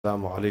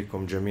السلام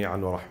عليكم جميعا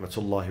ورحمة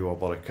الله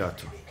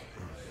وبركاته.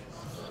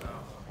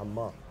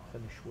 عمار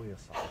خلي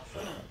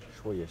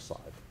شوية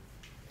صعب.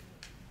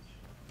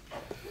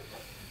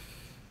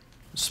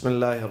 بسم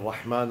الله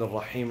الرحمن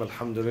الرحيم.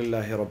 الحمد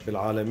لله رب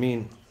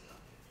العالمين،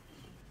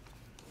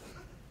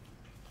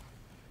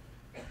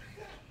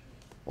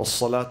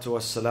 والصلاة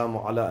والسلام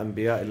على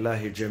أنبياء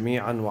الله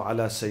جميعا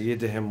وعلى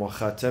سيدهم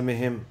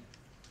وخاتمهم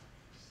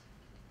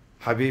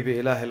حبيب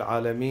إله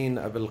العالمين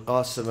أبي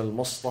القاسم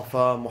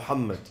المصطفى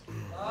محمد.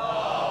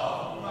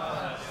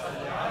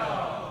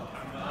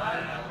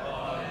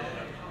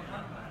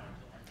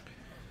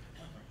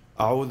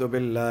 أعوذ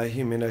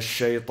بالله من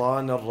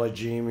الشيطان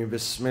الرجيم.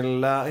 بسم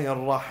الله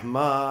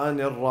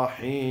الرحمن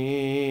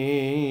الرحيم.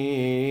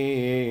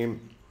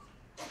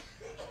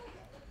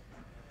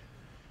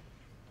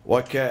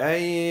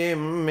 وكأي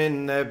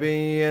من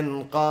نبي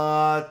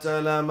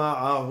قاتل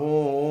معه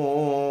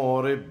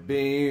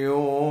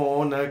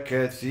ربيون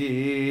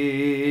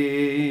كثير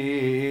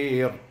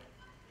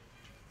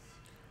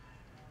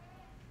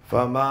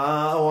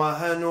فما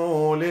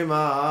وهنوا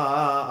لما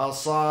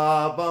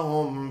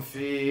أصابهم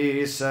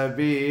في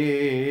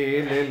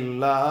سبيل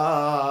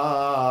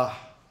الله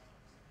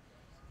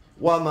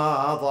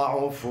وما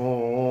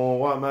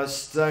ضعفوا وما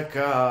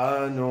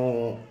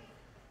استكانوا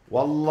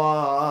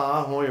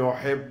والله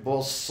يحب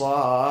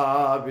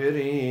الصابرين.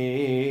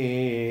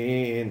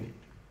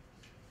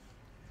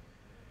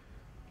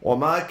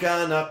 وما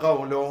كان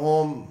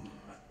قولهم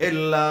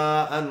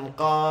إلا أن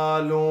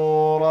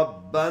قالوا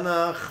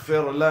ربنا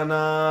اغفر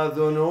لنا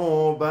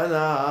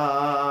ذنوبنا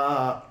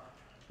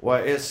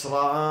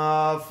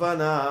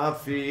وإسرافنا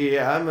في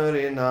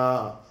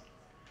أمرنا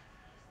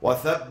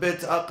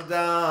وثبت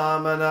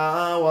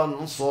أقدامنا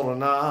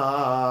وانصرنا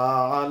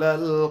على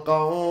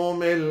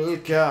القوم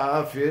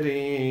الكافرين.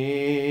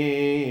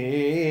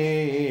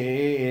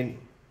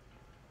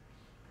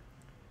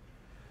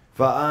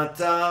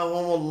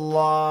 فآتاهم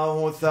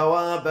الله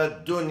ثواب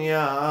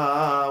الدنيا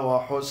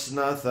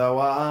وحسن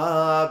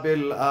ثواب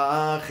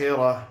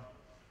الآخرة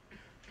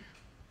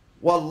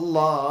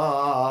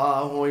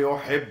والله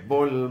يحب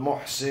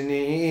المحسنين.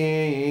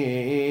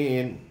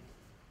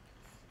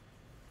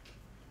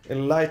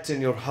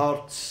 Enlighten your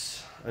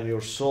hearts and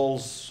your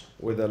souls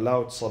with a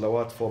loud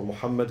salawat for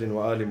Muhammad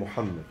wa Ali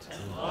Muhammad.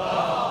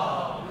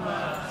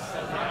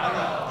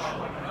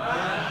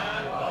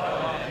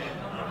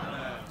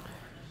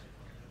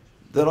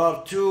 There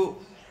are two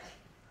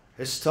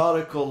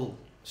historical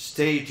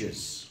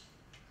stages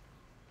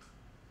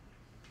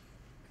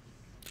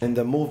in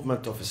the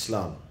movement of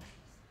Islam.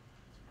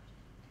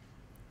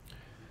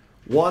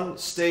 One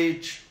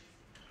stage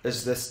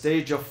is the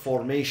stage of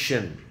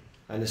formation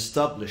and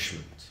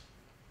establishment,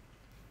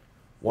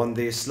 when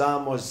the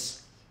Islam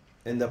was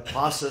in the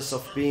process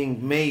of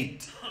being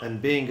made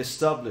and being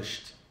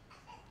established.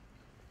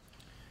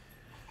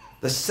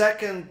 The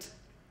second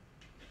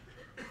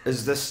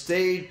is the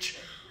stage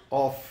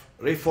of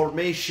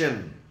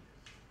reformation,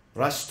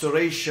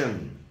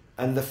 restoration,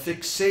 and the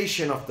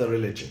fixation of the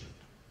religion.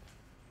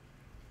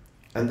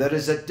 And there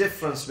is a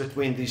difference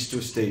between these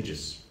two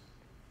stages.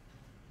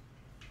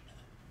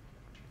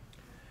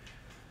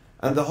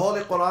 And the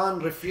Holy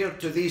Quran referred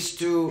to these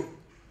two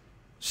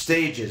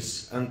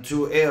stages and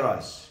two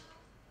eras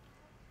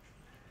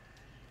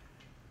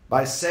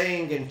by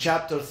saying in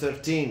chapter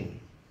 13,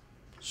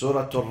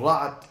 Surah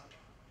Al-Ra'd,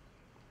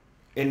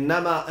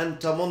 إِنَّمَا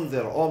أَنْتَ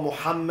مُنذِرٌ, O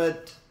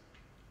Muhammad,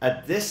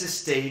 at this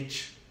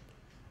stage,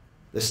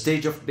 the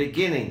stage of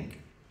beginning,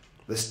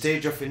 the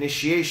stage of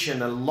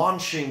initiation and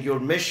launching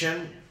your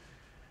mission,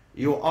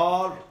 you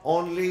are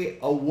only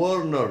a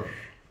warner.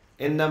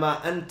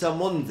 إِنَّمَا أَنْتَ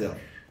مُنذِرٌ.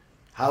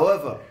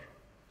 However,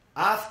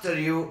 after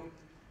you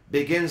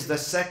begins the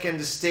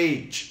second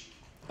stage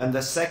and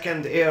the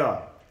second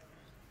era.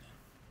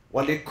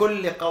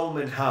 وَلِكُلِّ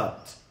قَوْمٍ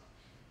هَادٍ.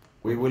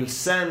 We will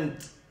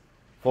send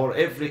for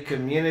every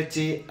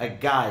community a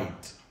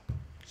guide.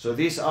 So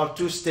these are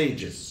two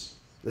stages.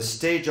 The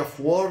stage of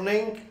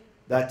warning,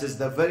 that is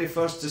the very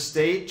first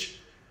stage,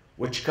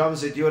 which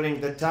comes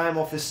during the time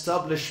of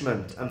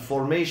establishment and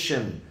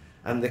formation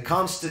and the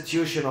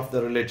constitution of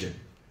the religion.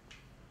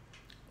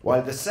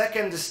 While the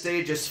second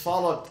stage is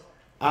followed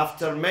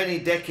after many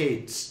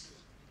decades,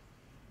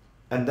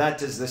 and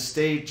that is the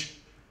stage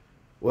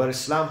where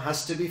Islam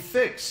has to be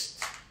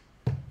fixed,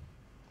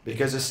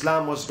 because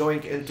Islam was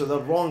going into the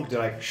wrong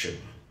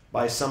direction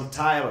by some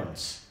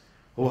tyrants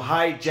who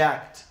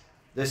hijacked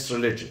this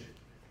religion.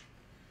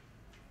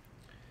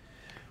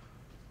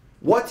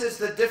 What is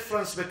the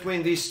difference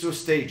between these two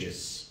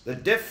stages? The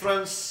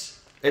difference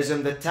is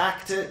in the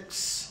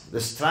tactics,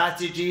 the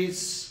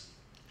strategies,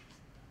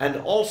 and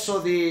also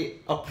the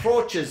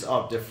approaches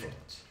are different.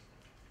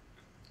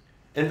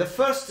 In the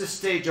first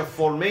stage of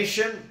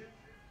formation,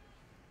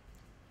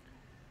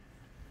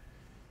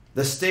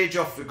 the stage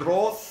of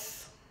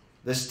growth,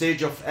 the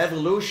stage of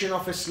evolution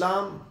of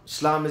Islam,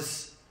 Islam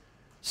is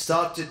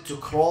started to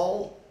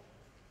crawl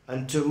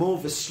and to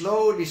move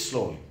slowly.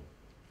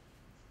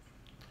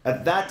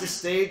 At that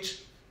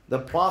stage, the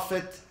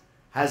Prophet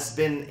has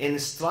been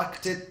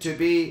instructed to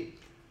be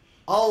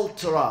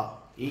ultra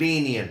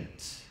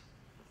lenient,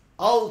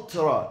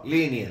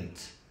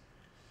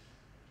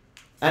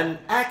 and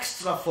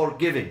extra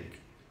forgiving,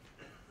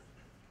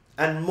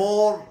 and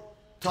more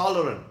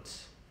tolerant.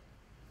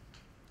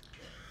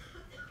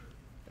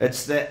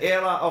 It's the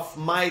era of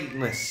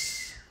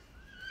mildness.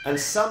 And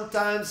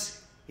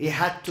sometimes he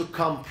had to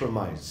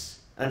compromise.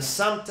 And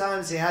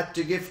sometimes he had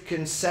to give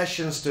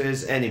concessions to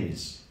his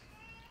enemies.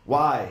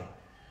 Why?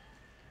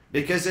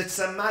 Because it's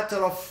a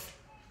matter of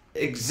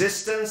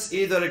existence,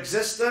 either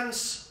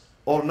existence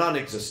or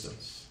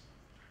non-existence.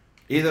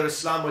 Either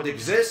Islam would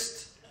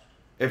exist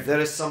if there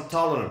is some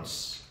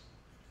tolerance.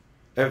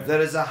 If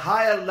there is a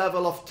higher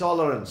level of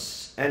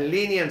tolerance and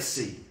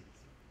leniency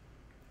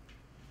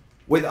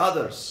with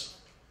others.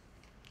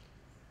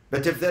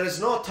 But if there is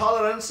no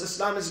tolerance,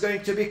 Islam is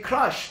going to be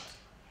crushed.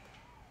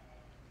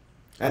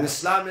 And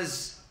Islam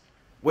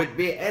would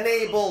be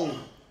unable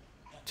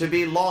to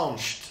be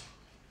launched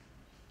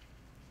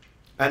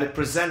and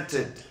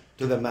presented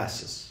to the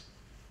masses.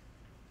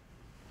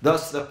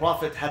 Thus the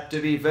Prophet had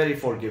to be very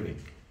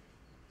forgiving.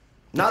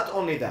 Not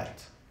only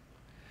that,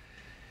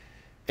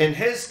 in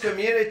his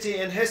community,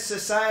 in his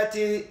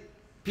society,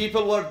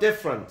 people were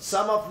different.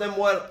 Some of them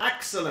were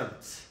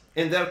excellent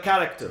in their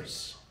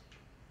characters,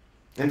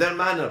 in their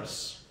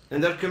manners, in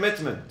their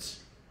commitment,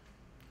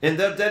 in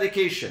their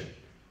dedication.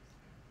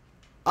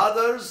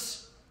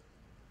 Others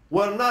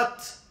were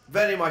not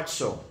very much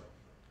so.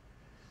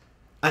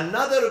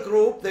 Another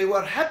group, they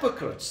were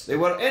hypocrites, they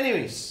were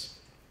enemies.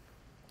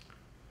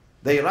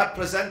 They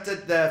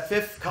represented the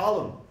fifth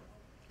column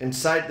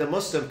inside the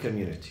Muslim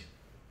community.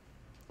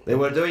 They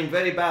were doing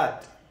very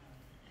bad.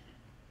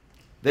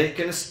 They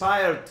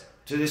conspired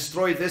to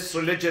destroy this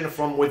religion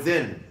from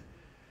within.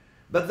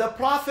 But the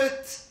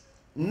Prophet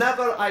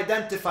never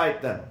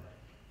identified them.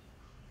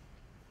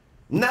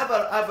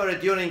 Never ever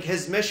during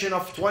his mission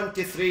of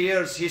 23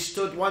 years, he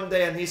stood one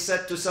day and he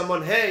said to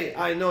someone, "Hey,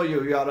 I know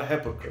you, you are a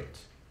hypocrite.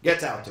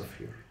 Get out of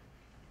here."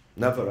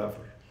 Never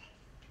ever.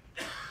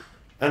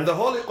 And the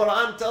Holy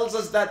Quran tells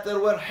us that there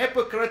were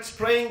hypocrites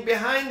praying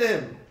behind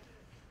him,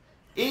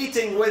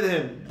 eating with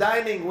him,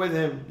 dining with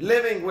him,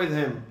 living with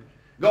him,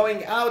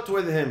 going out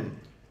with him,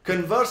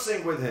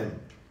 conversing with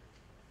him.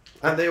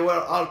 And they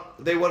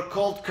were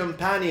called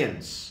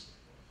companions.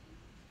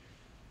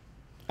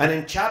 And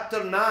in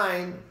chapter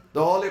 9,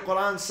 the Holy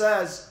Quran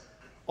says,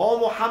 "O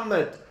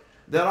Muhammad,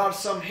 there are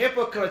some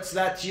hypocrites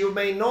that you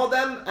may know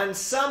them, and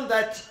some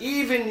that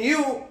even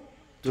you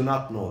do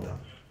not know them.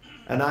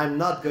 And I'm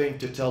not going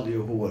to tell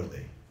you who were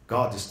they."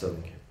 God is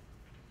telling him.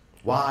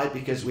 Why?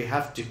 Because we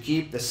have to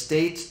keep the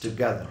state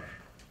together.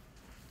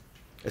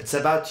 It's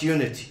about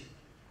unity.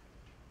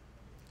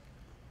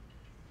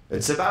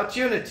 It's about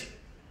unity.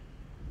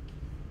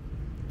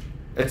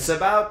 It's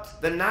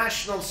about the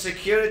national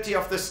security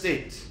of the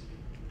state.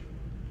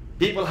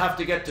 People have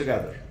to get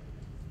together.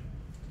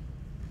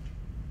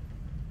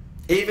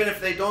 Even if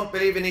they don't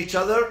believe in each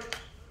other,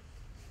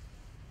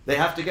 they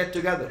have to get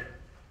together.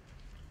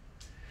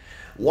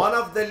 One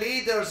of the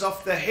leaders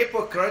of the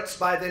hypocrites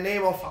by the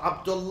name of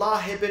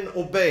Abdullah ibn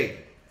Ubay,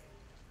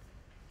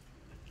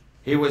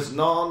 he was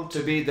known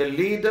to be the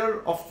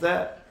leader of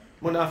the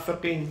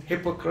Munafiqeen,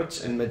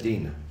 hypocrites in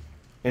Medina,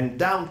 in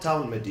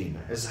downtown Medina.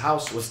 His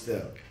house was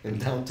there in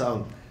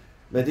downtown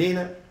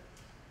Medina.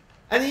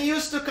 And he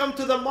used to come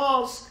to the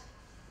mosque,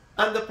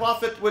 and the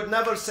Prophet would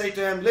never say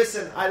to him,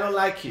 "Listen, I don't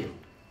like you.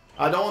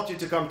 I don't want you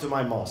to come to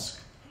my mosque."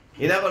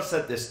 He never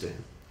said this to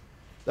him.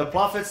 The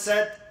Prophet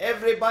said,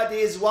 "Everybody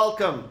is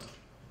welcomed."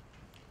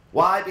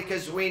 Why?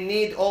 Because we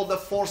need all the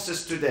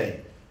forces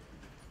today.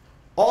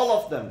 All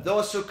of them.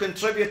 Those who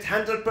contribute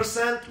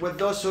 100%, with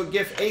those who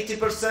give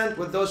 80%,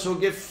 with those who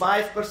give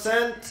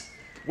 5%,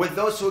 with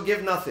those who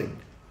give nothing.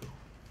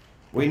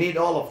 We need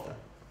all of them.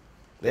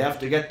 They have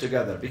to get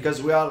together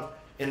because we are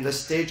in the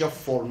stage of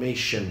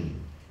formation.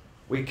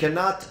 We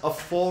cannot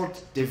afford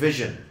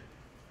division.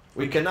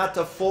 We cannot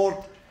afford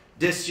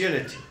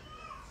disunity.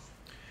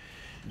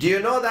 Do you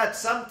know that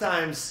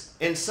sometimes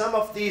in some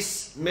of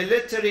these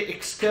military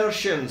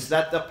excursions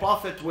that the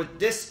Prophet would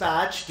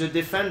dispatch to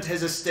defend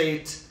his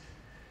estate,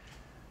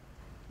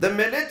 the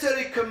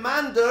military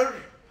commander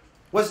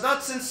was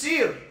not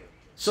sincere.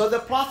 So the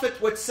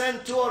Prophet would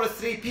send 2 or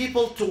 3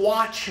 people to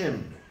watch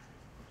him.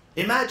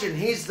 Imagine,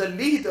 he's the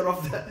leader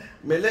of the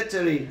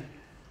military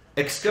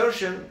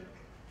excursion,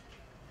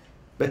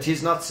 but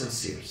he's not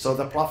sincere. So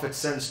the Prophet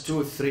sends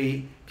 2 or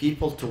 3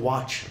 people to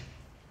watch him.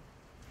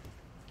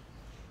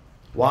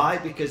 Why?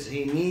 Because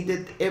he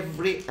needed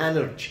every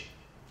energy,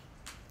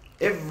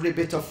 every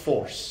bit of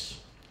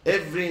force,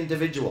 every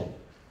individual,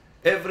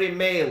 every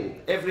male,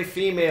 every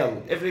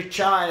female, every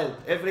child,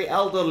 every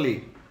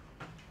elderly,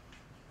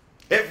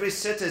 every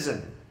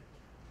citizen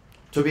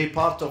to be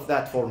part of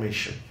that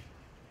formation.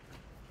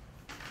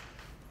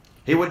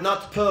 He would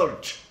not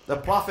purge. The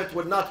Prophet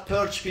would not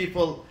purge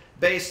people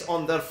based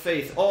on their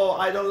faith. "Oh,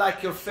 I don't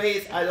like your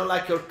faith, I don't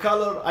like your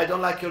color, I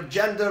don't like your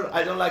gender,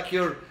 I don't like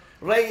your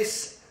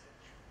race.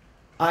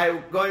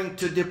 I'm going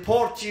to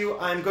deport you,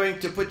 I'm going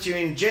to put you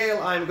in jail,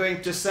 I'm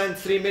going to send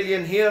 3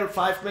 million here,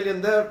 5 million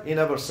there. He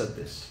never said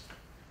this.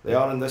 They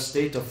are in the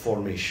state of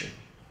formation.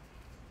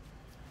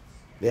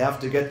 They have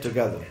to get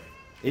together.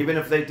 Even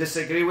if they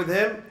disagree with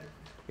him,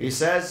 he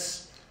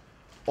says,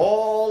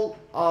 all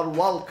are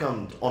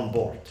welcomed on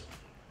board.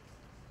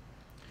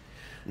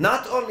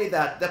 Not only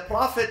that, the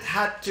Prophet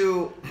had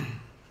to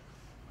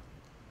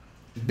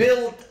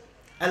build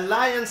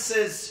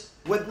alliances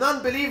with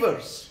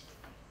non-believers.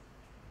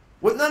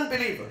 With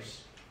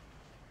non-believers.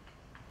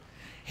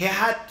 He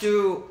had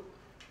to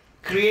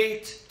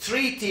create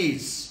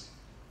treaties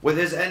with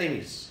his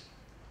enemies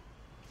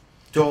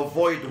to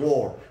avoid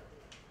war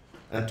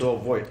and to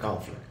avoid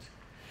conflict.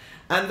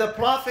 And the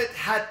Prophet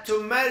had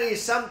to marry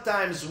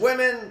sometimes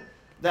women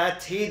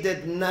that he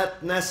did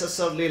not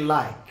necessarily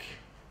like.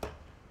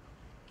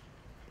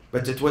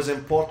 But it was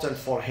important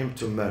for him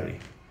to marry,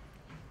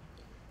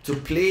 to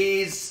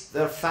please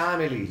their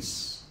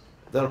families,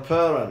 their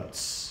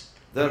parents,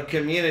 their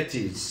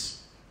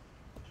communities.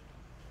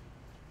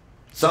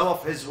 Some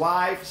of his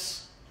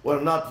wives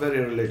were not very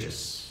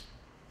religious,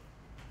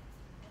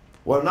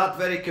 were not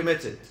very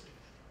committed.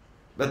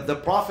 But the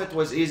Prophet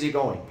was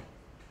easygoing.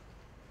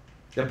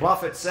 The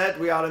Prophet said,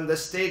 we are in the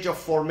stage of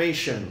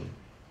formation.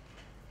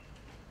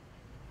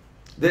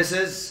 This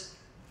is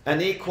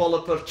an equal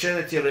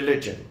opportunity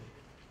religion.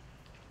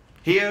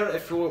 Here,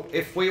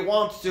 if we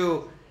want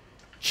to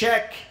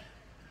check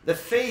the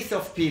faith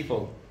of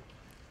people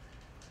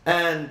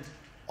and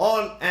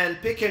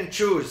pick and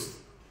choose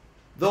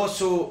those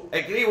who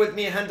agree with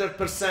me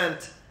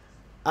 100%,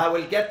 I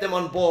will get them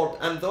on board,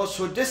 and those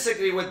who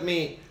disagree with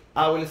me,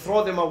 I will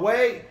throw them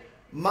away.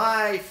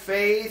 My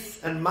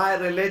faith and my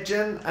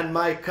religion and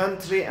my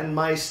country and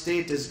my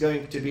state is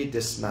going to be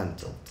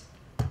dismantled.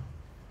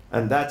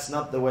 And that's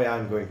not the way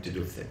I'm going to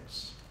do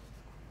things.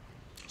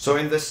 So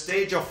in the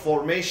stage of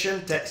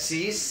formation,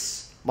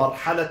 تأسيس,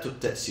 مرحلة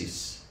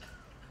التأسيس.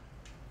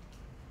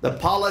 The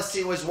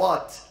policy was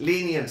what?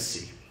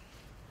 Leniency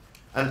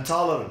and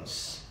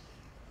tolerance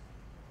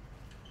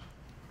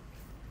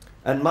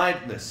and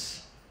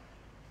mildness.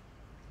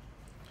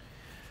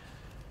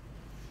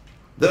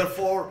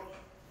 Therefore,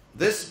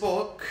 this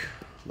book,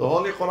 the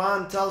Holy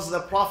Quran, tells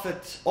the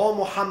Prophet, O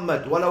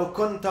Muhammad, وَلَوْ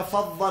كُنْتَ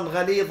فَضًّا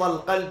غَلِيظَ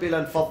الْقَلْبِ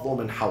لَانْفَضُّوا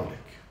مِنْ حَوْلِكَ.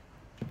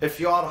 If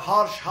you are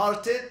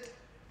harsh-hearted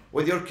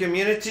with your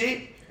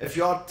community, if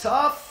you are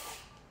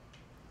tough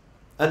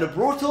and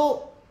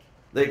brutal,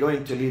 they're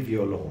going to leave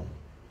you alone.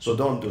 So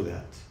don't do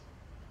that.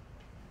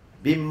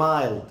 Be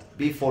mild,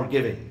 be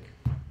forgiving.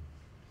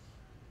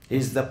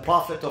 He's the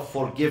Prophet of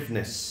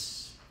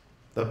forgiveness,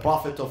 the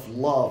Prophet of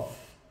love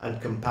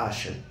and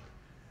compassion.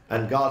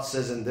 And God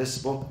says in this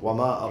book,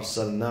 وَمَا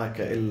أَرْسَلْنَاكَ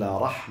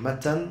إِلَّا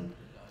رَحْمَةً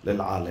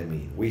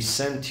لِلْعَالَمِينَ. We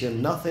sent you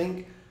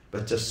nothing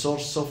but a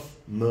source of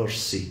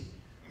mercy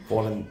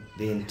for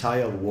the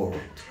entire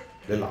world,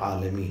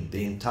 لِلْعَالَمِينَ,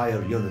 the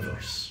entire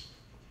universe.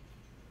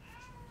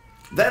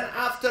 Then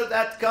after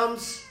that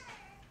comes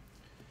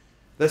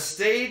the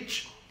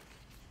stage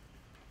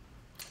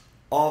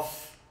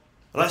of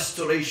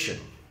restoration.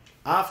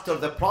 After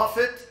the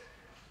Prophet,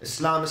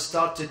 Islam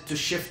started to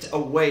shift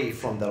away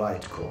from the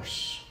right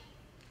course.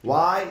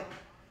 Why?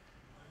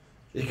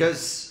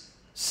 Because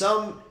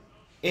some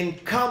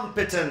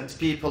incompetent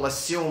people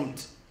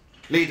assumed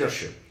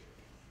leadership.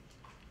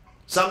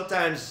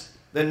 Sometimes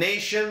the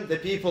nation, the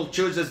people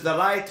chooses the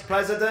right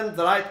president,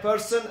 the right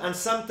person, and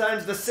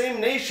sometimes the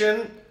same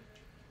nation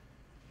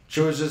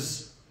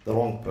chooses the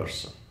wrong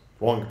person,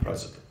 wrong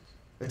president.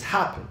 It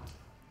happened.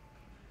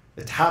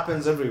 It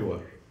happens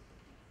everywhere.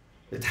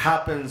 It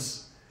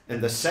happens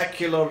in the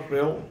secular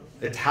realm.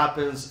 It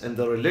happens in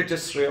the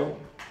religious realm.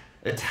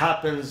 It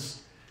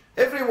happens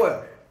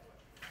everywhere.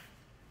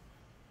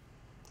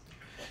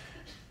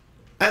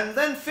 And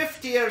then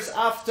 50 years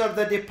after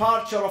the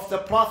departure of the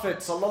Prophet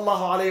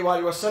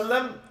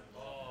ﷺ,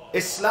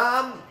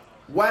 Islam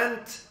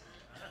went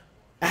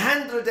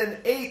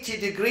 180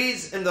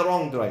 degrees in the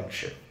wrong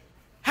direction.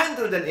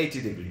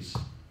 180 degrees.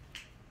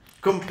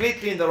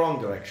 Completely in the wrong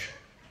direction.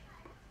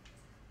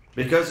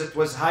 Because it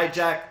was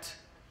hijacked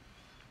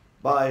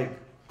by a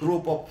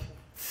group of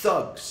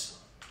thugs,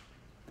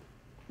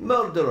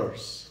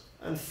 murderers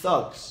and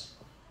thugs,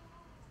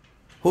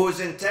 whose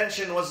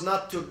intention was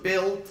not to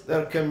build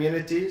their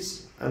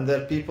communities and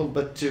their people,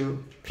 but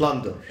to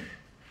plunder,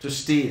 to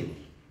steal,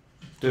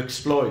 to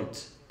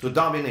exploit, to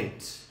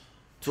dominate,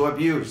 to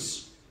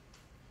abuse.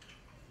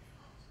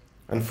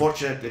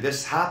 Unfortunately,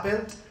 this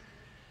happened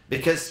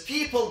because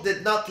people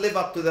did not live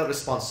up to their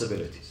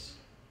responsibilities.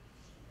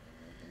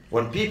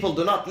 When people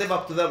do not live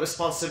up to their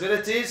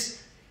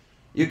responsibilities,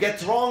 you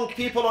get wrong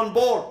people on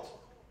board.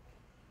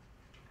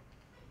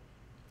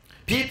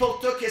 People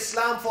took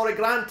Islam for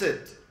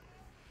granted.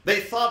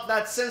 They thought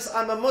that since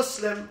I'm a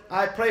Muslim,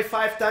 I pray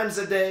 5 times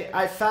a day,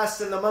 I fast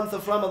in the month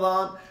of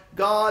Ramadan,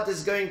 God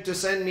is going to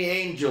send me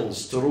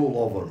angels to rule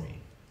over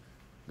me.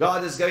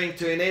 God is going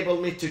to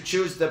enable me to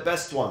choose the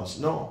best ones.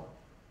 No.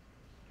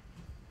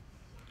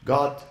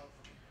 God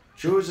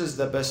chooses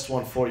the best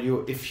one for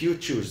you if you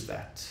choose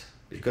that.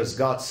 Because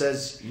God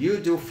says, you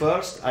do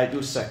first, I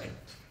do second.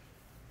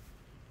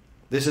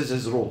 This is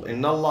His rule.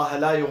 إِنَّ اللَّهَ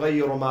لَا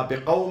يُغَيِّرُ مَا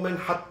بِقَوْمٍ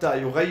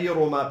حَتَّى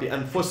يُغَيِّرُوا مَا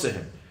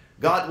بِأَنفُسِهِمْ.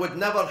 God would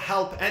never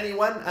help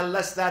anyone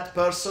unless that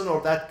person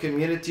or that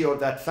community or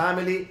that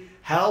family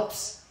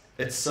helps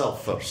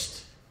itself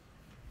first.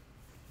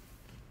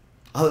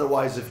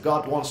 Otherwise, if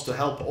God wants to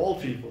help all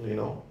people,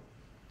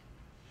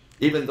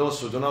 even those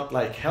who do not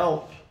like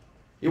help,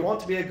 He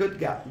won't be a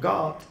good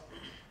God.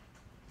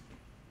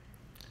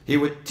 He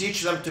would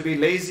teach them to be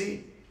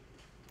lazy,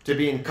 to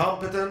be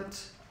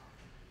incompetent,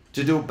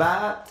 to do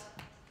bad,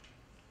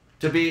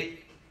 to be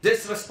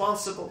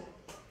disresponsible.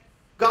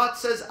 God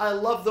says, I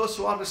love those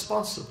who are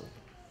responsible.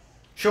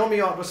 Show me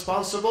you are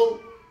responsible,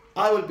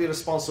 I will be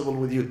responsible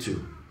with you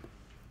too.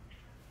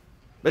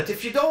 But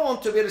if you don't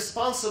want to be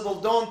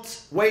responsible,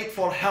 don't wait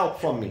for help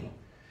from me.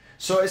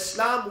 So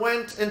Islam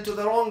went into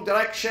the wrong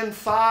direction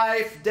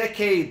 5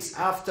 decades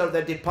after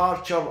the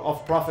departure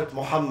of Prophet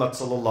Muhammad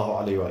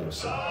sallallahu alaihi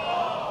wasallam.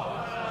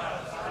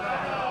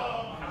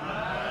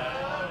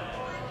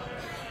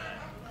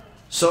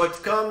 So it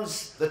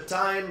comes the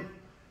time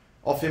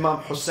of Imam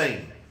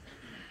Hussein,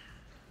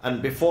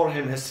 and before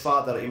him his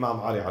father Imam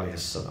Ali alayhi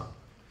salam.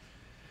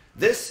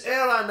 This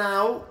era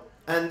now,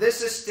 and this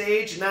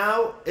stage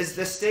now, is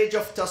the stage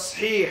of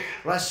tasheeh,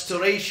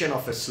 restoration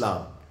of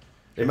Islam.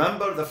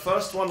 Remember, the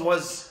first one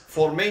was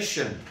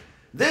formation.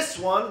 This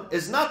one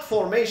is not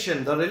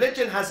formation. The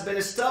religion has been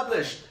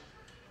established,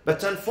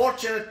 but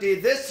unfortunately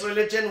this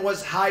religion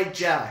was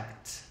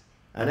hijacked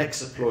and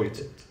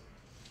exploited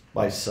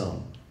by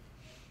some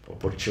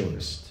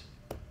opportunists.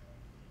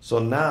 So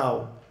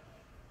now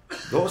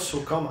those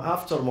who come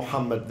after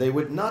Muhammad, they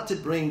would not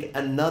bring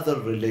another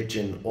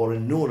religion or a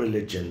new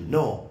religion.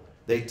 No,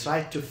 they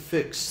try to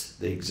fix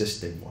the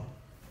existing one.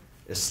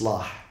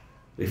 Islah,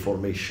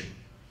 reformation,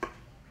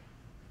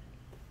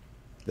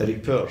 the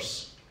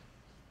repairs.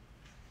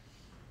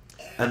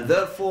 And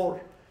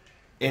therefore,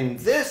 in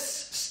this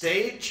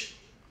stage,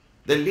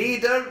 the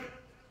leader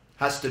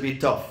has to be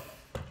tough.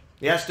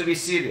 He has to be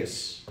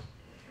serious.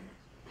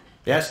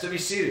 He has to be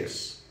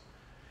serious.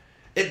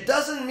 It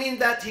doesn't mean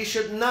that he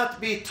should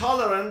not be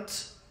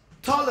tolerant,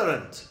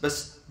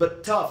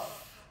 but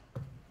tough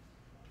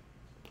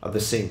at the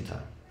same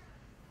time.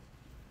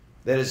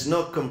 There is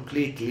no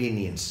complete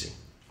leniency.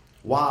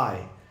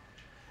 Why?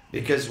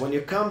 Because when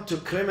you come to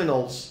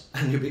criminals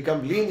and you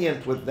become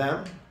lenient with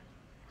them,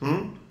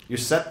 you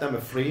set them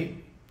free,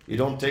 you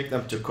don't take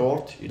them to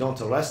court, you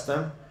don't arrest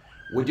them,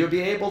 would you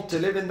be able to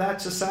live in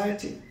that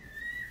society?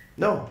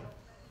 No.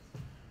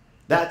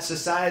 That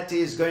society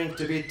is going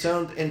to be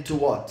turned into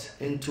what?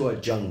 Into a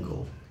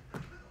jungle.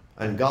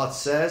 And God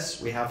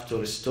says we have to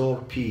restore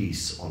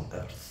peace on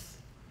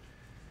earth.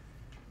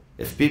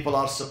 If people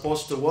are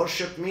supposed to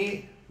worship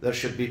me, there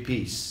should be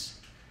peace.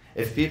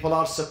 If people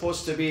are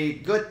supposed to be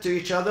good to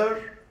each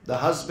other, the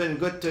husband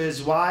good to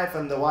his wife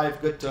and the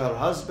wife good to her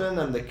husband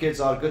and the kids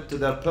are good to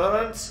their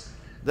parents,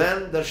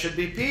 then there should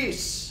be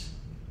peace.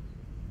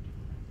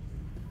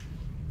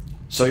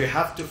 So you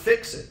have to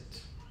fix it.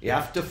 You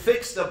have to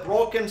fix the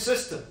broken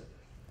system.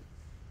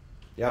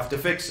 You have to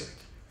fix it.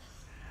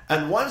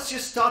 And once you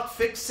start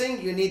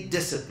fixing, you need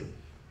discipline.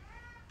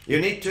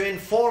 You need to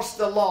enforce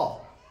the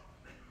law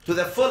to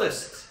the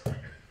fullest.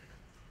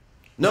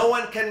 No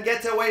one can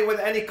get away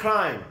with any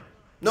crime.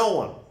 No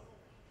one.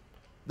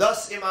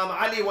 Thus Imam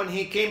Ali, when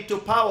he came to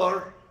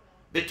power,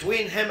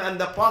 between him and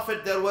the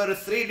Prophet there were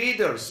 3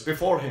 leaders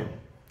before him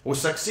who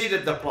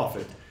succeeded the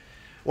Prophet.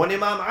 When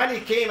Imam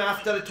Ali came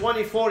after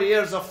 24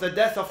 years of the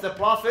death of the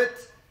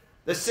Prophet,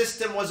 the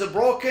system was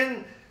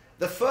broken.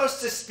 The first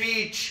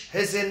speech,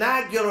 his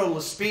inaugural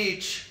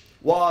speech,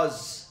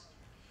 was,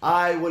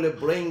 I will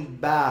bring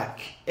back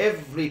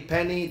every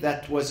penny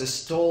that was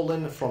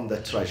stolen from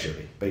the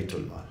treasury,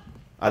 Baytul Mal.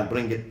 I'll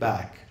bring it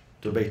back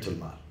to Baytul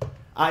Mal.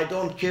 I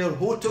don't care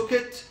who took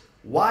it,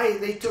 why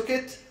they took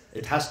it,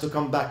 it has to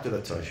come back to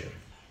the treasury.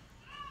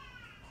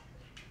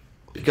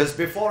 Because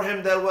before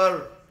him there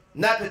were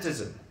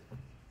nepotism,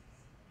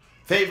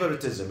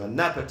 favoritism and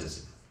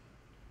nepotism.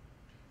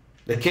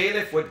 The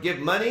caliph would give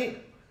money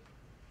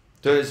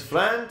to his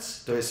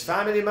friends, to his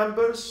family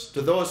members,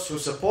 to those who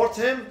support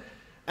him,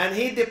 and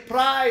he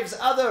deprives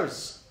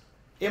others.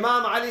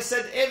 Imam Ali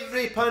said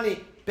every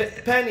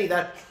penny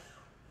that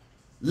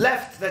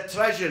left the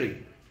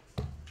treasury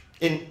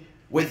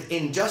with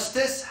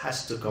injustice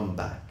has to come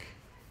back.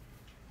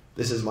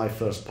 This is my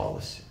first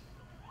policy.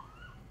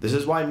 This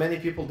is why many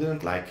people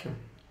didn't like him.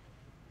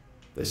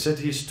 They said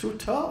he's too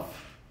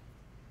tough.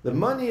 The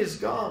money is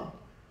gone.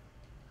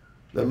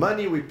 The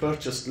money, we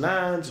purchased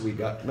lands, we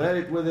got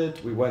married with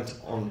it, we went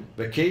on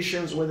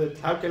vacations with it.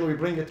 How can we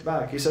bring it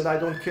back? He said, I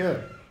don't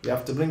care. You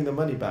have to bring the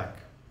money back.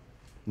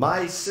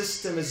 My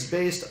system is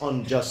based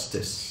on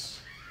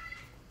justice.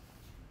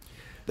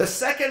 The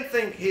second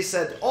thing he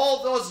said,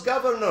 all those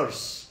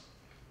governors,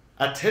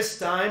 at his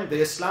time,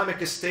 the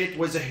Islamic State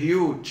was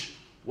huge,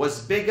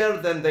 was bigger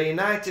than the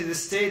United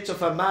States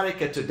of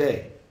America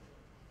today.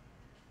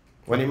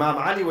 When Imam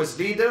Ali was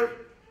leader,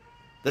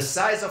 the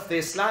size of the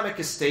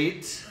Islamic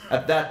State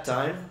at that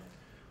time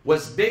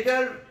was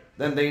bigger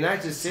than the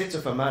United States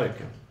of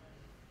America.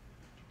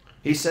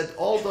 He said,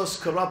 all those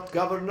corrupt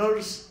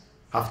governors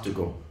have to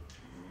go.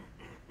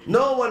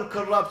 No one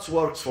corrupt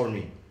works for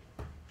me.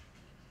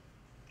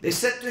 They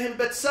said to him,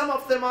 but some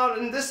of them are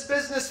in this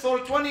business for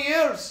 20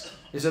 years.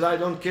 He said, I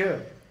don't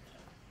care.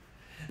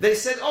 They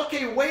said,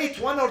 okay, wait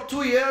 1 or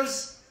 2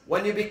 years.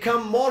 When you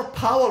become more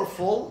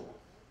powerful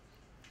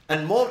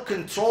and more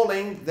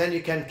controlling, then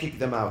you can kick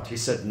them out. He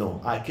said,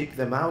 no, I kick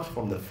them out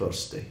from the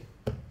first day.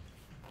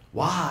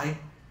 Why?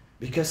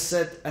 Because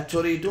said,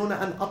 أتريدون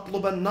أن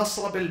أطلب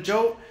النصر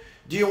بالجو?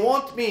 Do you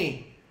want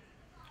me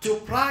to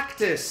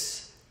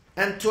practice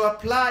and to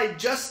apply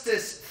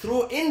justice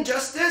through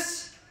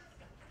injustice?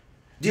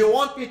 Do you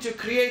want me to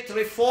create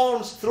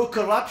reforms through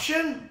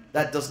corruption?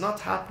 That does not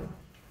happen.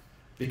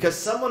 Because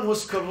someone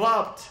who's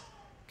corrupt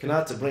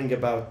cannot bring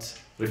about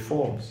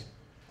reforms.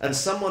 And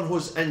someone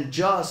who's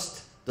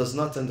unjust does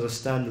not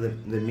understand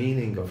the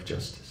meaning of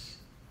justice.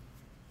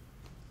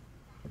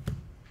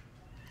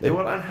 They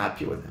were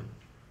unhappy with him.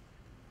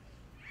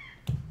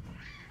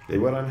 They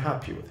were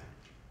unhappy with him.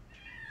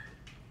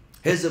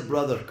 His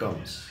brother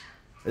comes.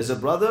 His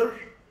brother,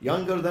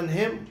 younger than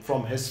him,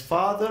 from his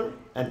father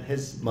and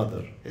his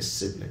mother, his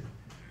sibling.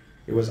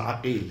 He was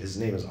Aqil. His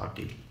name is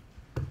Aqil.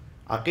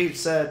 Aqil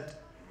said,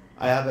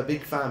 I have a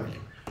big family.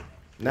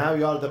 Now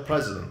you are the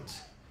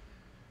president.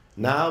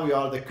 Now you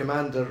are the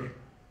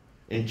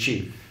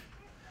commander-in-chief.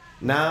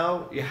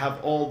 Now you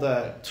have all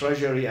the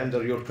treasury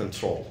under your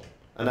control.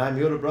 And I'm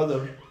your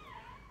brother,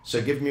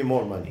 so give me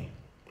more money.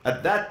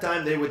 At that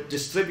time, they would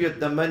distribute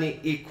the money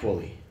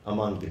equally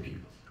among the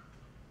people.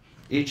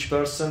 Each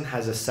person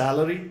has a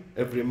salary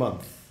every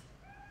month.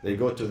 They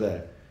go to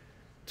the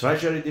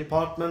treasury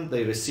department,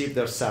 they receive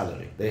their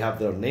salary. They have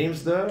their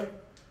names there,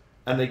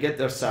 and they get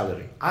their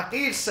salary.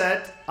 Aqil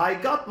said, I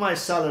got my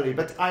salary,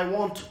 but I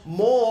want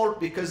more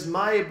because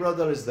my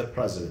brother is the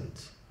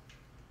president.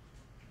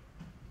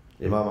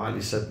 Imam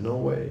Ali said, no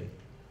way.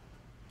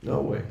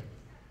 No way.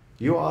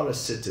 You are a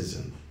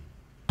citizen.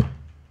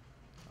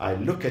 I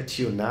look at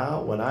you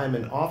now, when I'm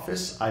in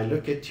office, I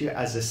look at you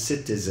as a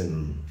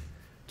citizen.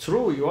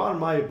 True, you are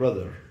my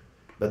brother,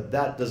 but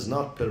that does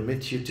not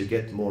permit you to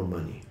get more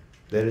money.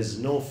 There is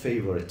no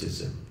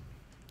favoritism,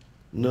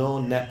 no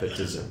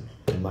nepotism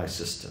in my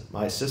system.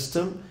 My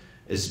system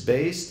is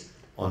based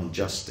on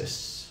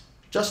justice.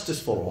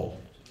 Justice for all.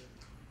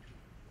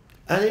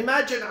 And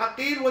imagine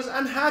Aqil was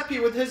unhappy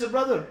with his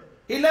brother.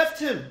 He left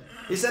him.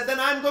 He said, then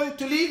I'm going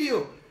to leave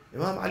you.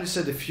 Imam Ali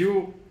said, if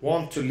you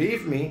want to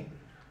leave me,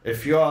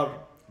 if you are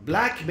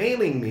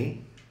blackmailing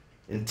me,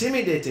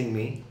 intimidating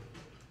me,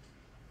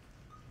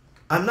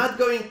 I'm not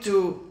going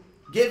to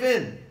give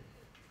in.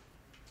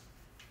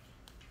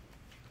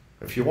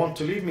 If you want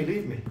to leave me,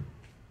 leave me.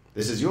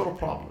 This is your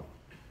problem.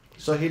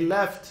 So he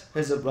left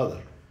his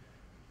brother.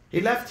 He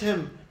left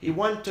him. He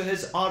went to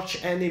his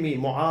arch enemy,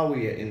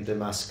 Muawiyah, in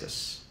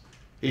Damascus.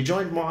 He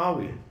joined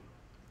Muawiyah.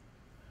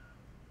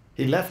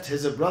 He left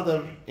his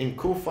brother in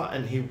Kufa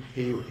and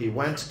he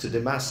went to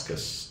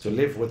Damascus to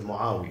live with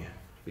Muawiyah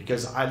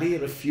because Ali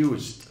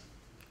refused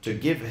to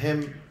give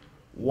him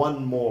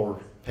one more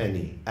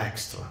penny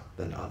extra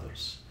than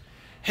others.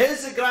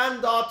 His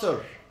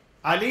granddaughter,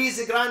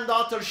 Ali's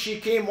granddaughter, she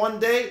came one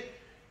day,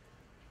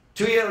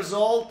 2 years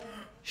old.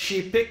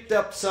 She picked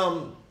up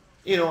some,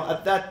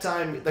 at that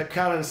time the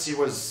currency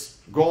was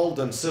gold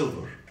and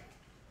silver.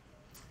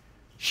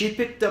 She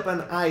picked up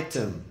an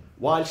item.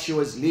 While she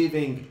was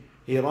leaving,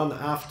 he ran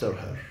after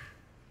her.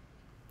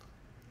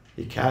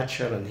 He catch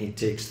her and he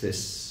takes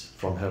this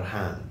from her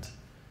hand.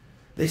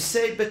 They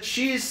say, but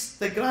she's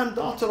the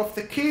granddaughter of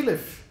the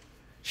caliph.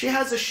 She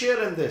has a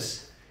share in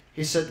this.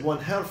 He said, when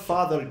her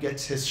father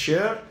gets his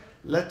share,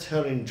 let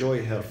her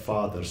enjoy her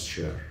father's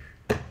share.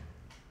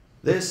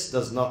 This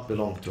does not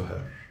belong to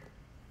her.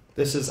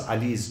 This is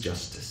Ali's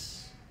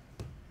justice.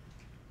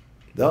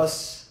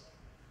 Thus,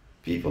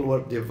 people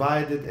were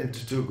divided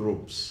into two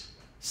groups.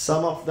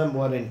 Some of them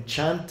were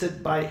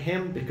enchanted by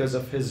him because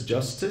of his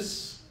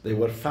justice. They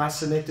were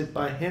fascinated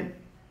by him.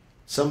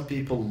 Some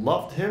people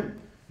loved him,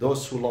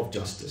 those who loved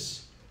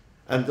justice.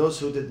 And those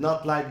who did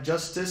not like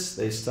justice,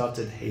 they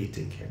started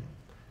hating him.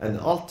 And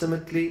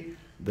ultimately,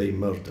 they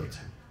murdered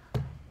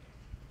him.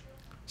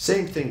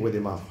 Same thing with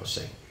Imam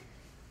Hussein.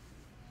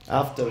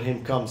 After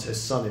him comes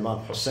his son Imam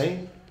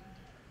Hussein,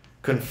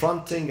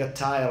 confronting a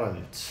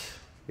tyrant,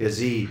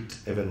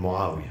 Yazid ibn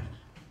Muawiyah.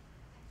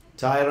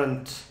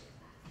 Tyrant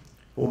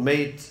who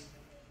made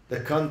the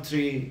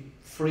country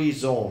free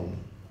zone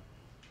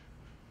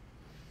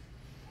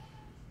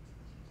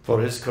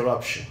for his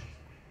corruption.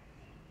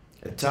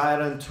 A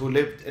tyrant who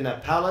lived in a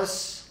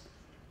palace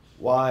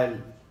while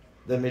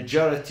the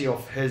majority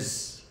of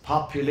his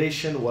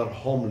population were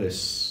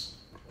homeless.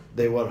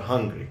 They were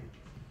hungry.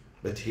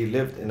 But he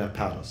lived in a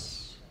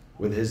palace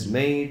with his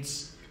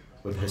maids,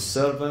 with his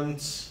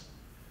servants,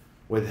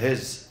 with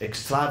his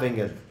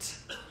extravagant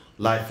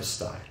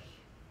lifestyle.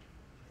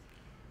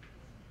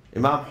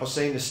 Imam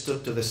Hussein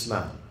stood to this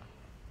man.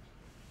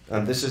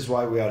 And this is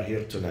why we are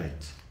here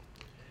tonight.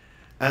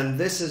 And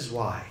this is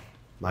why,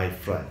 my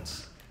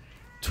friends,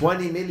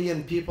 20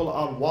 million people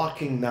are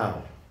walking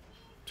now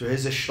to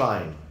his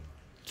shrine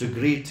to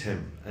greet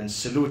him and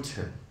salute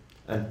him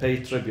and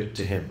pay tribute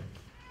to him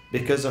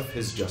because of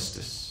his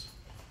justice.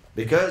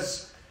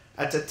 Because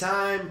at a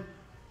time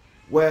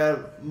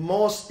where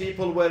most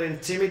people were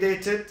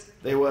intimidated,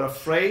 they were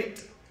afraid,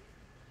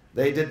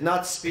 they did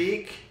not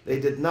speak, they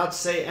did not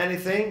say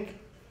anything,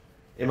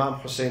 Imam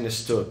Hussein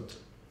stood.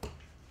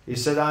 He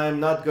said, I am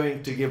not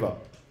going to give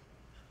up.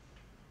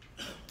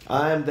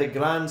 I am the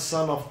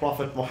grandson of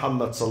Prophet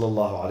Muhammad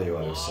sallallahu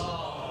alaihi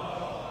wasallam.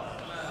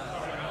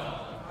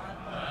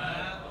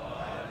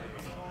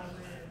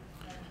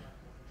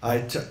 I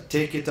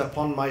take it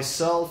upon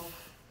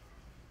myself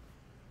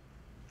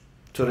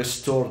to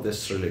restore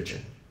this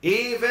religion,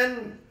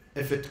 even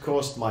if it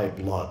cost my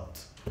blood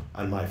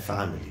and my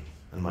family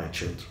and my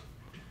children.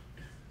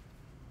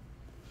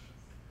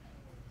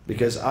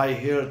 Because I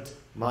heard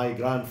my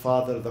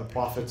grandfather, the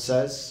Prophet,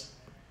 says,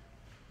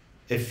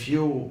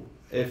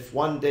 if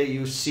one day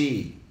you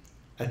see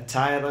a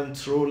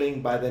tyrant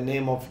ruling by the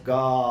name of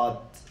God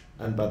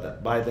and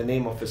by the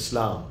name of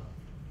Islam,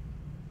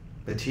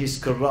 but he's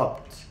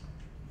corrupt,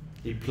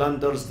 he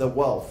plunders the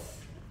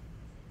wealth,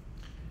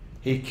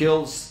 he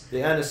kills the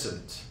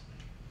innocent,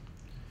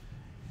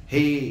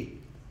 he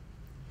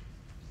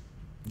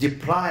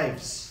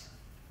deprives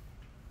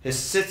his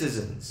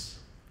citizens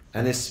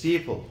and his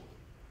people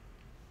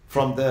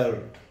from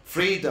their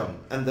freedom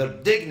and their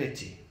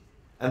dignity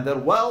and their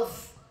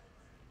wealth,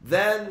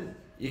 then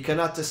you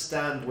cannot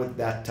stand with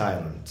that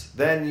tyrant.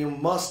 Then you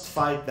must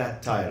fight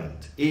that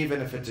tyrant, even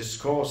if it is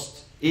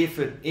cost,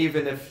 even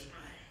if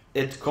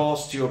it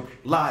costs your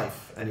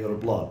life and your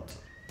blood.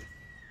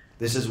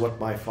 This is what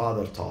my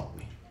father taught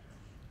me.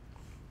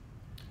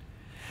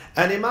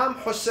 And Imam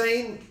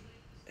Hussein,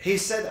 he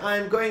said, I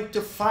am going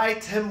to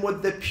fight him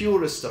with the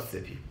purest of the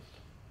people.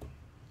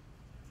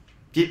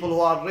 People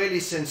who are really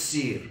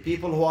sincere,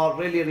 people who are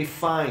really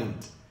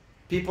refined,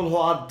 people who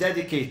are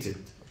dedicated,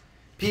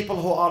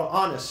 people who are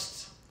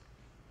honest.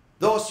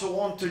 Those who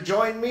want to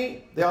join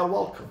me, they are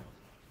welcome.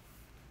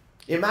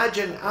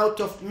 Imagine out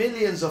of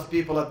millions of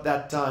people at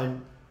that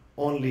time,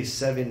 only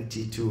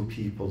 72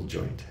 people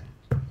joined him.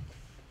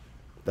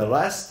 The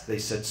rest, they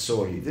said,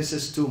 sorry, this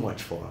is too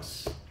much for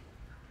us.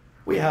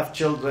 We have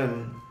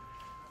children,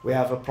 we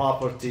have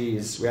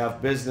properties, we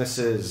have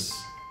businesses,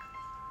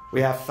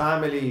 we have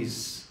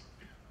families.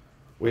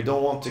 We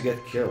don't want to get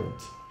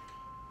killed.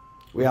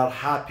 We are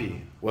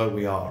happy where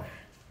we are.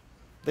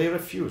 They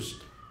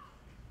refused.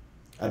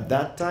 At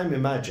that time,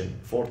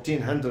 imagine,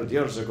 1400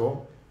 years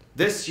ago,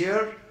 this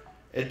year,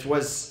 it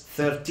was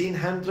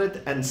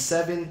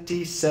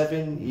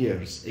 1377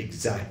 years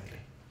exactly.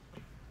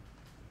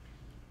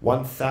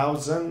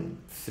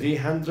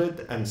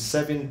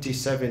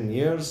 1377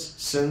 years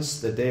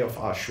since the day of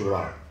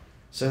Ashura,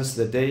 since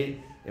the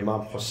day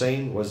Imam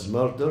Hussein was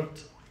murdered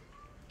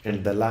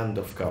in the land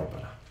of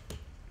Karbala.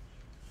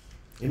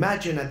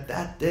 Imagine at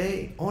that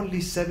day, only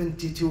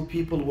 72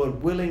 people were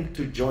willing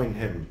to join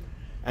him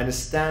and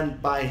stand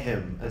by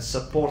him and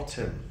support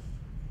him,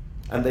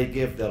 and they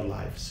gave their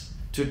lives.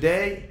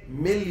 Today,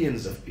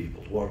 millions of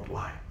people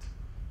worldwide.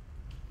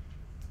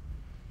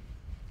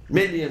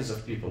 Millions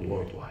of people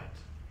worldwide.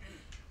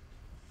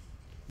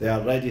 They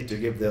are ready to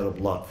give their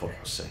blood for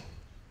Hussein.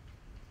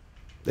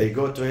 They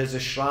go to his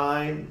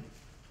shrine.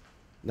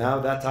 Now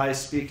that I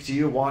speak to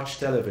you,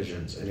 watch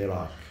televisions in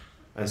Iraq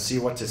and see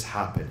what is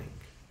happening.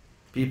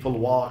 People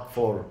walk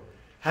for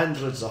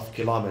hundreds of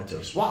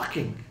kilometers,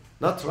 walking,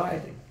 not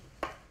riding.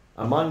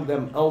 Among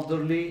them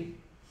elderly,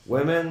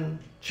 women,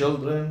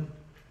 children,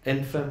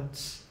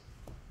 infants,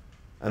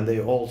 and they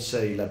all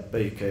say,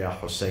 Labbayka ya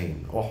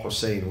Hussein. Oh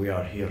Hussein, we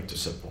are here to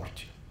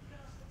support you.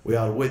 We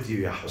are with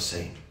you, ya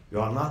Hussein.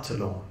 You are not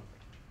alone.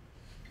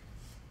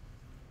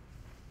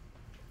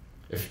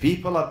 If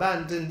people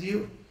abandoned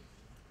you,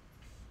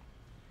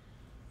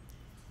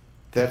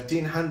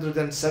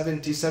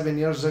 1377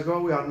 years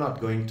ago, we are not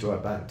going to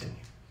abandon you.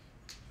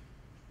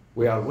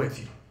 We are with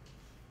you.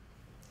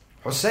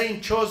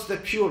 Hussein chose the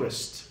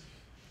purest.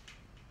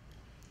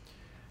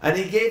 And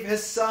he gave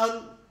his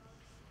son,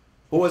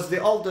 who was the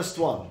oldest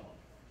one,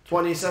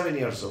 27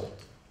 years old,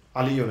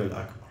 Aliyun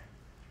al-Akbar.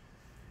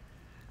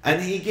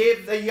 And he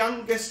gave the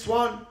youngest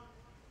one,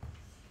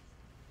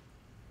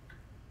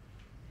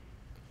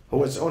 who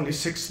was only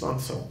 6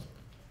 months old.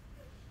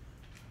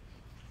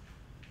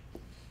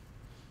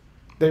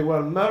 They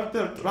were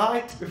murdered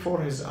right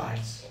before his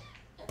eyes.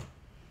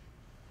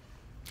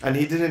 And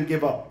he didn't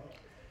give up.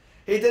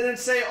 He didn't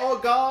say, oh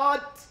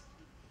God,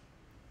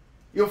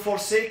 you've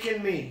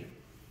forsaken me.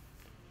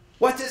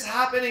 What is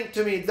happening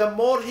to me? The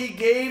more he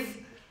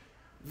gave,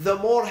 the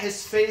more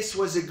his face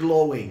was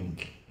glowing.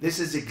 This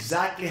is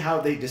exactly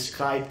how they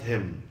described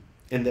him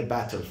in the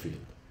battlefield.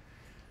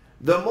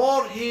 The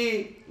more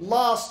he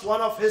lost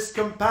one of his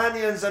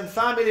companions and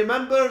family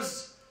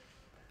members,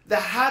 the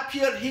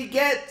happier he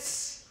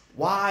gets.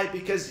 Why?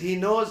 Because he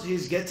knows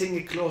he's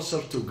getting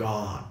closer to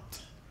God.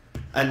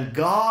 And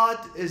God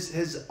is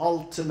his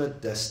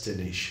ultimate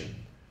destination,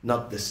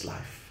 not this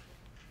life.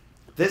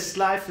 This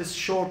life is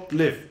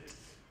short-lived.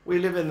 we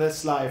live in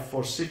this life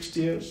for 60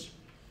 years,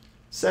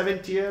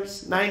 70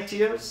 years, 90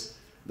 years,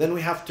 then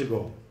we have to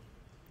go.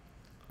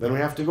 Then we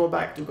have to go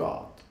back to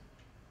God.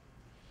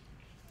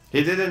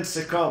 He didn't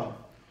succumb.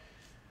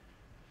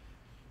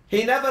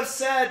 He never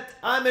said,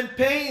 I'm in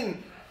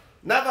pain.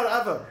 Never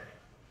ever.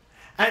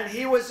 And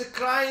he was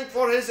crying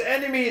for his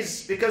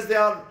enemies because they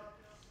are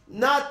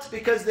not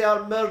because they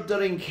are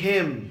murdering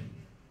him,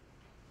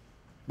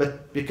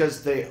 but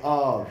because they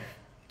are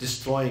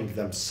destroying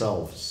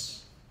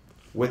themselves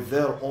with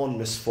their own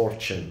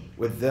misfortune,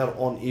 with their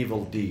own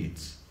evil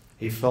deeds.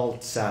 He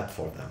felt sad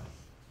for them.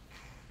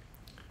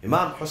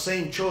 Imam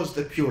Hussein chose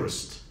the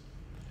purest.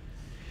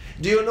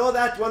 Do you know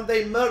that when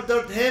they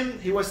murdered him,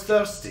 he was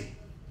thirsty?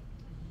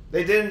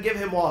 They didn't give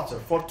him water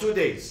for 2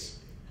 days.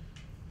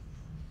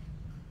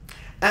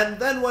 And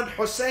then when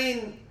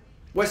Hussein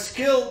was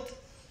killed,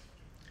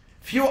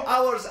 few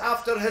hours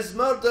after his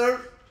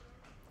murder,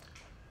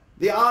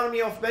 the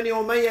army of Bani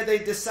Umayyah, they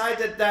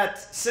decided that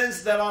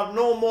since there are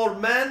no more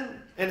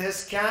men in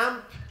his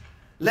camp,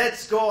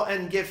 let's go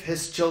and give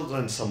his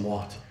children some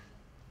water.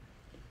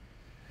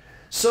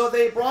 So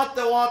they brought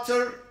the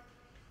water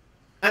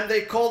and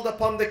they called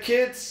upon the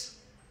kids,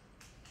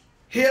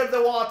 here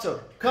the water,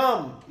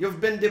 come,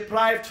 you've been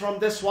deprived from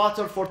this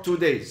water for 2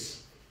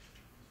 days.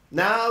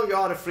 Now you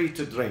are free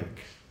to drink.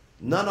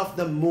 None of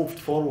them moved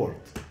forward.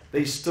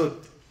 They stood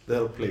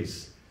their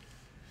place.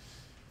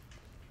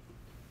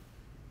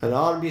 An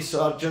army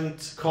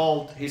sergeant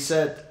called, he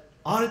said,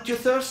 aren't you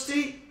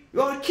thirsty?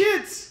 You are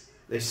kids.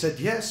 They said,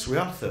 yes, we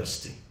are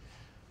thirsty,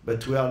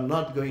 but we are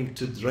not going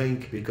to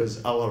drink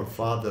because our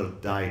father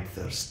died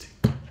thirsty.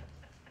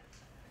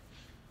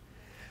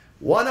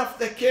 One of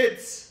the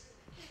kids,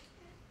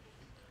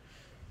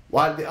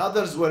 while the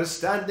others were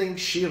standing,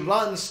 she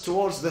runs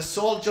towards the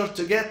soldier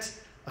to get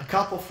a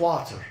cup of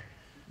water.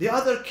 The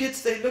other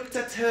kids, they looked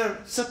at her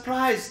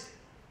surprised.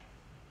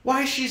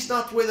 Why she's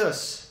not with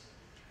us?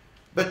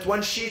 But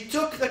when she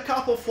took the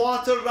cup of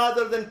water,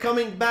 rather than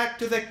coming back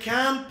to the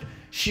camp,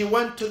 she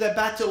went to the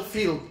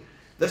battlefield.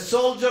 The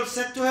soldier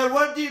said to her,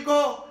 where do you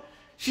go?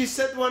 She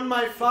said, when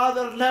my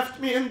father left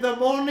me in the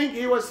morning,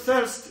 he was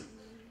thirsty.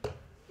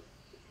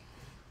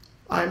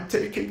 I'm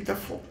taking the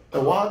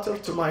water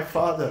to my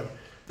father.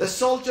 The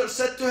soldier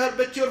said to her,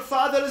 but your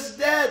father is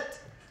dead.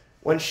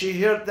 When she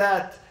heard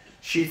that,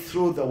 she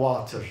threw the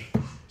water.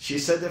 She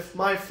said, if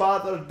my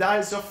father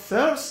dies of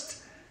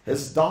thirst,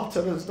 his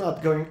daughter is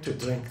not going to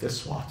drink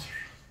this water.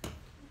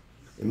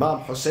 Imam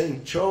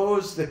Hussein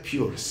chose the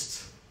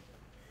purest.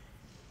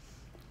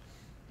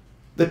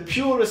 The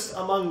purest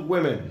among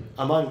women,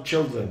 among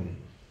children,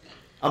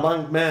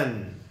 among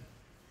men.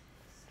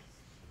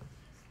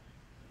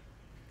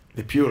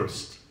 The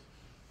purest.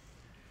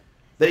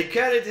 They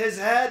carried his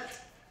head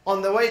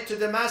on the way to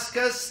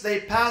Damascus.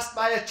 They passed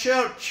by a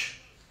church.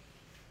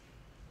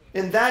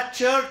 In that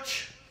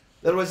church,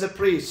 there was a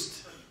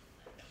priest.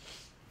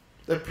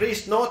 The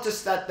priest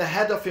noticed that the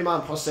head of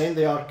Imam Hussein,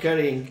 they are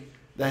carrying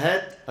the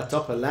head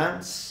atop a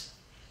lance.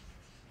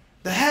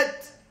 The head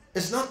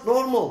is not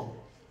normal.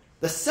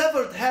 The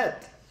severed head,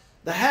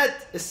 the head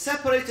is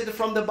separated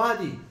from the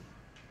body,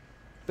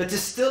 but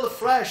is still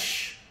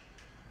fresh,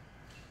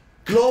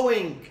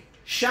 glowing,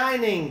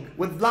 shining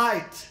with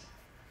light.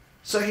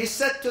 So he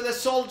said to the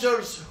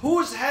soldiers,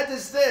 whose head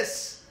is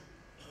this?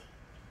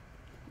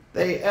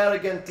 They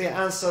arrogantly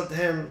answered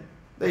him.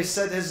 They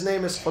said, his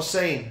name is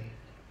Hussein.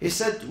 He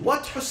said,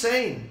 what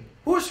Hussein?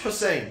 Who's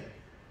Hussein?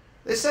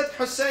 They said,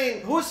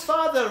 Hussein. Whose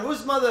father?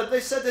 Whose mother? They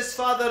said, his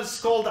father is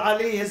called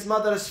Ali, his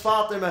mother is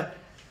Fatima.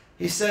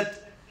 He said,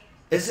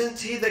 isn't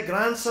he the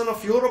grandson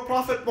of your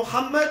Prophet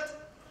Muhammad?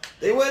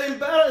 They were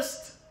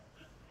embarrassed.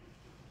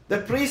 The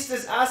priest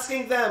is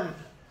asking them.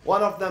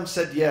 One of them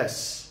said,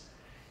 yes.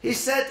 He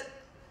said,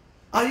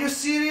 are you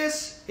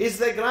serious? He's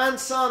the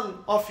grandson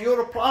of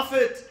your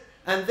Prophet,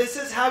 and this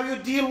is how you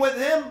deal with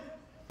him?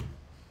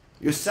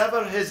 You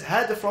sever his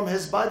head from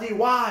his body.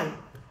 Why?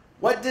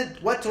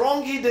 What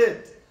wrong he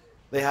did?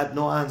 They had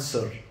no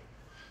answer.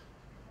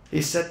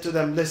 He said to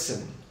them,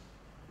 listen,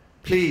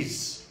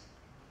 please,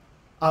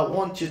 I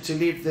want you to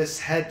leave this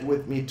head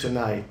with me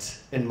tonight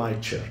in my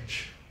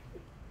church.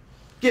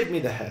 Give me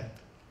the head.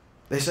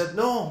 They said,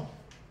 no,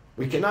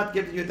 we cannot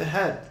give you the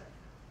head.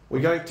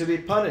 We're going to be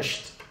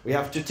punished. We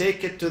have to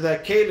take it to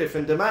the caliph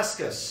in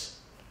Damascus.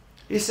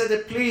 He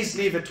said, please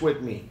leave it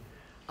with me.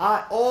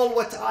 All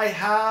what I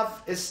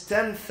have is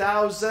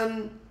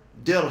 10,000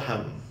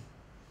 dirham.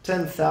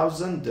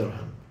 10,000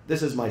 dirham.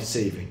 This is my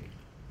saving.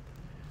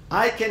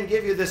 I can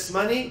give you this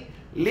money.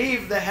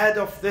 Leave the head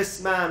of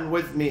this man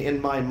with me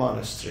in my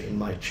monastery, in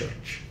my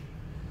church.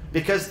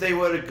 Because they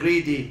were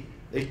greedy,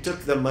 they took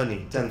the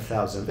money,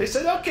 10,000. They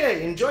said,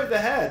 okay, enjoy the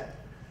head.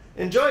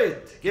 Enjoy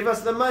it. Give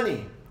us the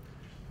money.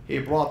 He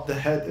brought the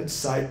head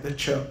inside the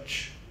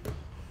church.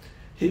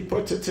 He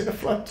put it in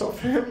front of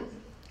him.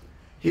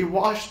 He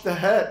washed the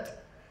head.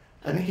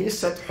 And he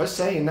said,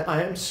 Hussein,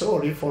 I am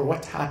sorry for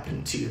what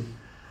happened to you.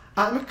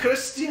 I'm a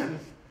Christian,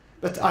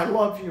 but I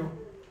love you.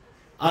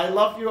 I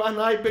love you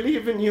and I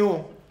believe in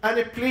you.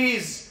 And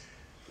please,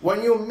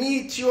 when you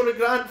meet your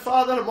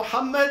grandfather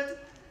Muhammad,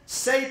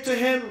 say to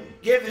him,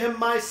 give him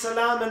my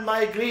salam and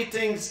my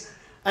greetings,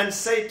 and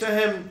say to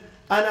him,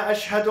 أنا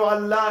أشهد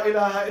أن لا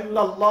إله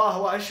إلا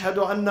الله وأشهد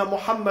أن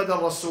محمد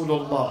رسول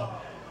الله.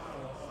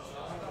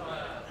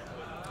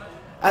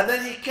 And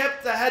then he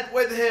kept the head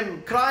with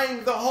him,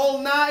 crying the whole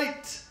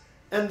night.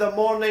 In the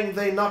morning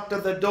they knocked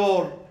at the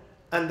door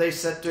and they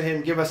said to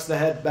him, give us the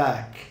head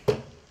back.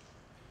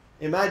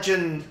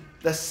 Imagine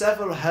the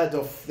severed head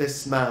of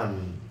this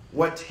man,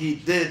 what he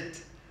did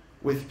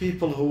with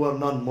people who were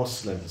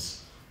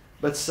non-Muslims,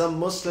 but some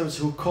Muslims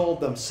who called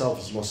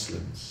themselves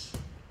Muslims.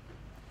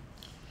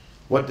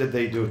 What did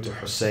they do to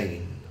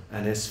Hussein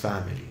and his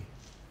family?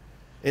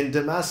 In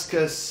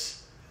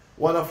Damascus,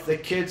 one of the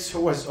kids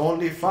who was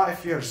only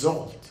 5 years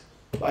old,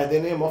 by the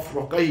name of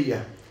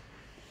Ruqayya,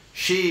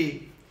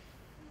 she's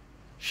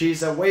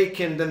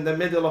awakened in the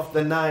middle of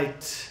the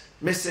night,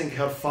 missing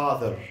her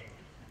father,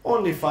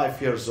 only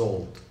 5 years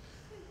old.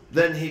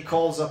 Then he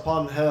calls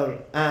upon her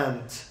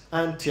aunt,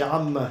 Auntie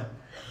Amma,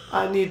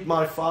 I need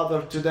my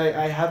father today,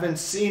 I haven't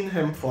seen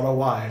him for a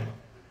while.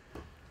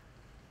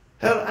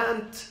 Her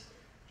aunt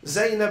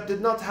Zainab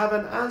did not have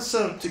an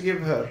answer to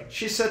give her.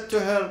 She said to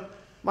her,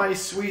 my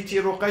sweetie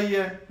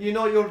Ruqayya, you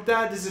know your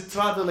dad is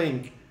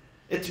traveling.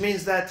 It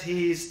means that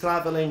he is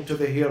traveling to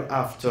the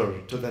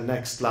hereafter, to the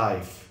next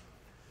life.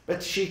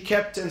 But she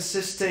kept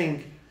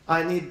insisting,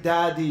 I need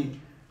daddy,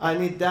 I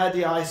need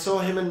daddy, I saw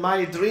him in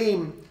my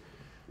dream.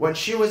 When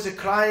she was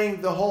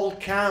crying, the whole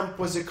camp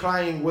was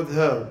crying with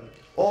her.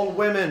 All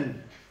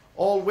women,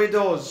 all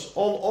widows,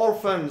 all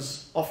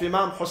orphans of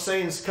Imam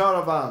Hussein's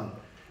caravan.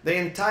 The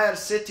entire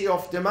city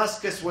of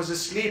Damascus was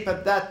asleep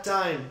at that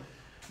time.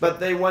 But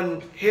they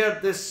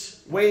heard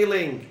this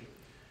wailing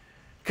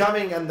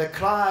coming and the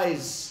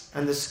cries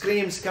and the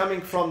screams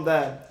coming from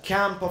the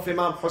camp of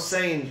Imam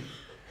Hussein.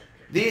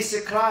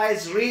 These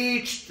cries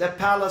reached the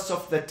palace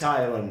of the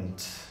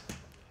tyrant.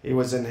 He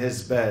was in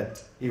his bed.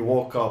 He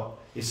woke up.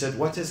 He said,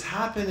 what is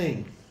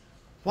happening?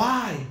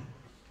 Why?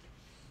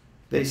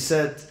 They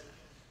said,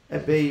 a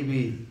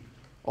baby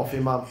of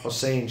Imam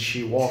Hussein,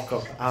 she woke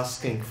up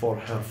asking for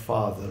her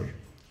father.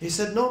 He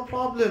said, no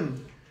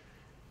problem.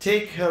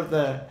 Take her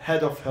the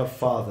head of her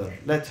father.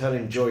 Let her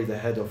enjoy the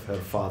head of her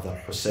father,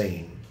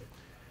 Hussein.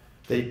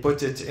 They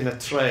put it in a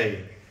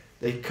tray.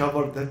 They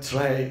covered the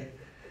tray.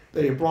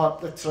 They brought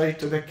the tray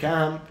to the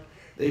camp.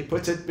 They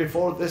put it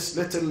before this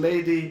little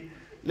lady,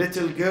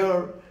 little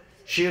girl.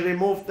 She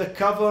removed the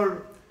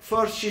cover.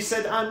 First she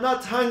said, I'm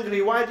not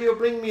hungry. Why do you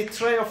bring me a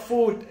tray of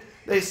food?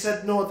 They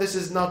said, no, this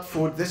is not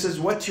food. This is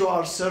what you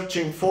are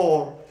searching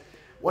for.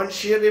 When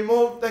she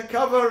removed the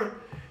cover,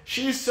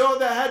 she saw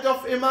the head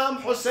of Imam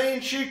Hussein.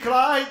 She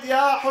cried,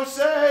 Ya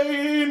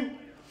Hussein!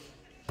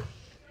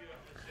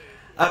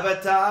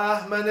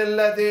 أبتاه من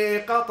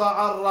الذي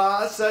قطع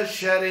الرأس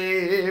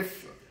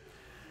الشريف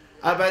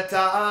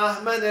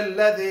أبتاه من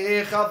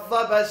الذي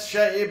خضب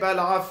الشيب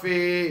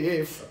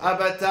العفيف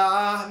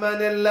أبتاه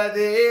من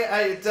الذي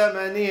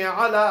أيتمني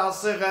على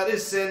صغر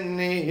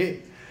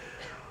سني.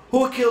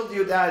 Who killed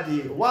you,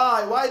 Daddy?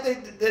 Why? Why they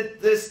did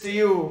this to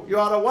you? You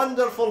are a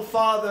wonderful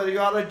father.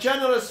 You are a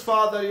generous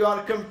father. You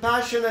are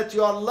compassionate.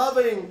 You are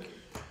loving.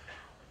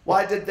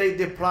 Why did they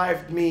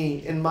deprive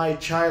me in my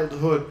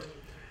childhood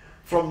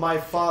from my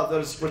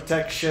father's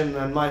protection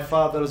and my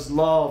father's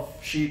love?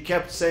 She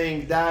kept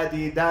saying,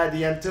 Daddy,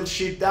 Daddy, until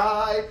she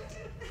died.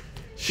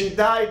 She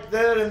died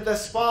there in the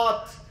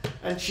spot,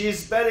 and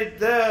she's buried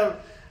there.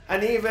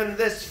 And even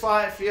this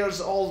 5 years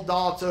old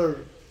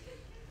daughter,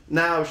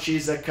 now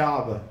she's a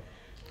Kaaba.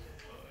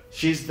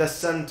 She's the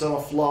center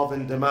of love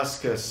in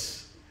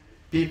Damascus.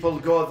 People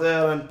go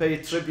there and pay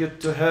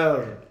tribute to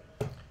her.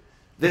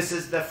 This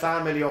is the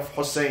family of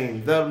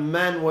Hussein. Their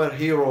men were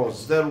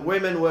heroes. Their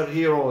women were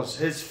heroes.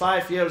 His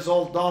 5 years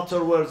old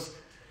daughter was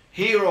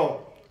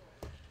hero.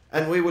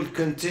 And we will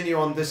continue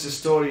on these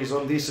stories,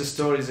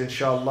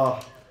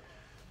 inshallah,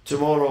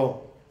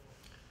 tomorrow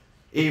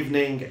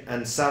evening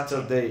and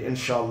Saturday,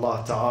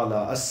 inshallah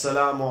ta'ala.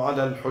 Assalamu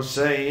ala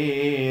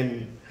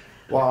al-Hussein.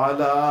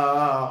 وعلى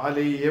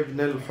علي بن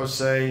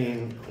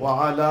الحسين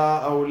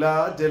وعلى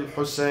أولاد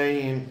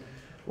الحسين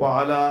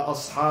وعلى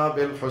أصحاب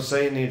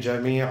الحسين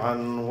جميعا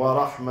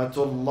ورحمة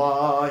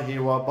الله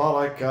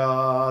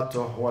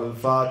وبركاته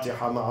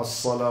والفاتحة مع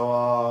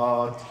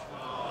الصلوات.